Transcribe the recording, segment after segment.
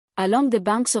Along the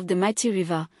banks of the mighty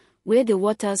river, where the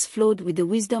waters flowed with the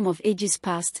wisdom of ages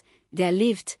past, there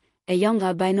lived a young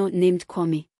albino named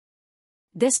Kwame.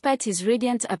 Despite his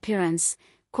radiant appearance,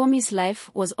 Kwame's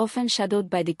life was often shadowed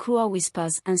by the cruel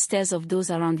whispers and stares of those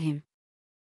around him.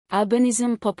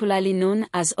 Albinism, popularly known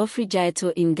as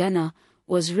Ofrijaeto in Ghana,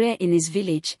 was rare in his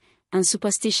village, and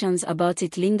superstitions about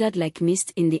it lingered like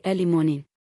mist in the early morning.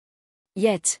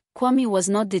 Yet, Kwame was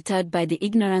not deterred by the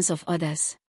ignorance of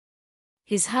others.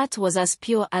 His heart was as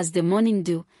pure as the morning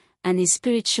dew, and his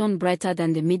spirit shone brighter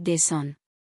than the midday sun.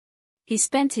 He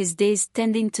spent his days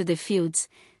tending to the fields,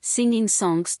 singing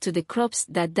songs to the crops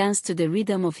that danced to the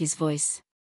rhythm of his voice.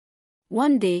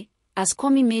 One day, as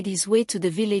Kwame made his way to the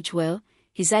village well,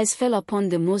 his eyes fell upon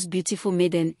the most beautiful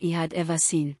maiden he had ever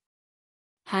seen.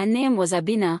 Her name was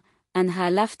ALBINO, and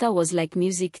her laughter was like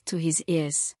music to his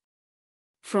ears.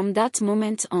 From that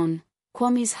moment on,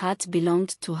 Kwame's heart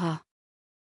belonged to her.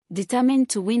 Determined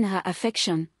to win her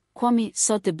affection, Kwame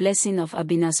sought the blessing of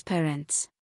ALBINO's parents.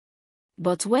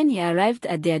 But when he arrived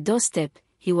at their doorstep,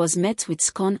 he was met with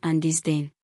scorn and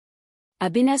disdain.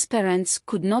 ALBINO's parents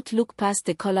could not look past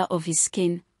the color of his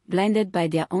skin, blinded by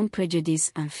their own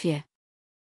prejudice and fear.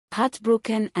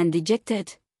 Heartbroken and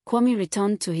dejected, Kwame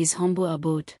returned to his humble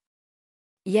abode.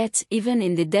 Yet, even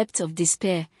in the depth of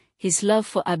despair, his love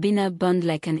for ALBINO burned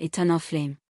like an eternal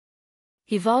flame.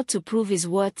 He vowed to prove his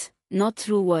worth, not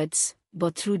through words,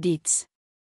 but through deeds.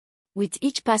 With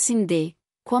each passing day,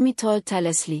 Kwame toiled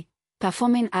tirelessly,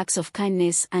 performing acts of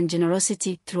kindness and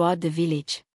generosity throughout the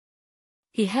village.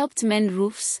 He helped mend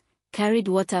roofs, carried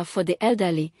water for the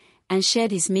elderly, and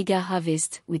shared his meager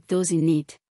harvest with those in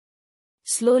need.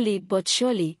 Slowly but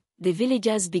surely, the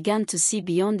villagers began to see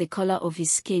beyond the color of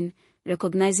his skin,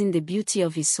 recognizing the beauty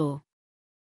of his soul.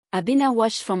 ALBINO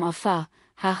watched from afar,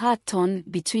 her heart torn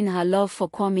between her love for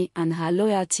Kwame and her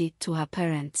loyalty to her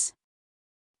parents.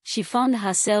 She found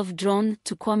herself drawn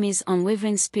to Kwame's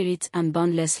unwavering spirit and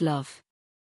boundless love.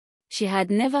 She had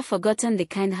never forgotten the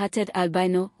kind-hearted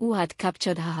ALBINO who had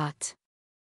captured her heart.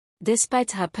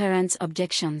 Despite her parents'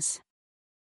 objections,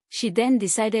 she then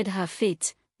decided her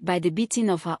fate by the beating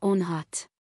of her own heart.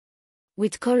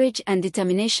 With courage and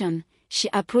determination, she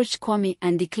approached Kwame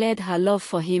and declared her love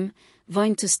for him,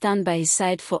 vowing to stand by his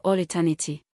side for all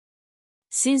eternity.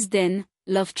 Since then,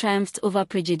 love triumphed over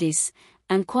prejudice,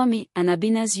 and Kwame and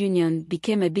ALBINO's union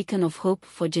became a beacon of hope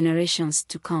for generations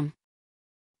to come.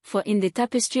 For in the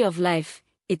tapestry of life,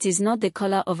 it is not the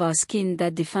color of our skin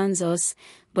that defines us,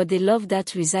 but the love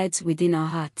that resides within our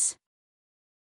hearts.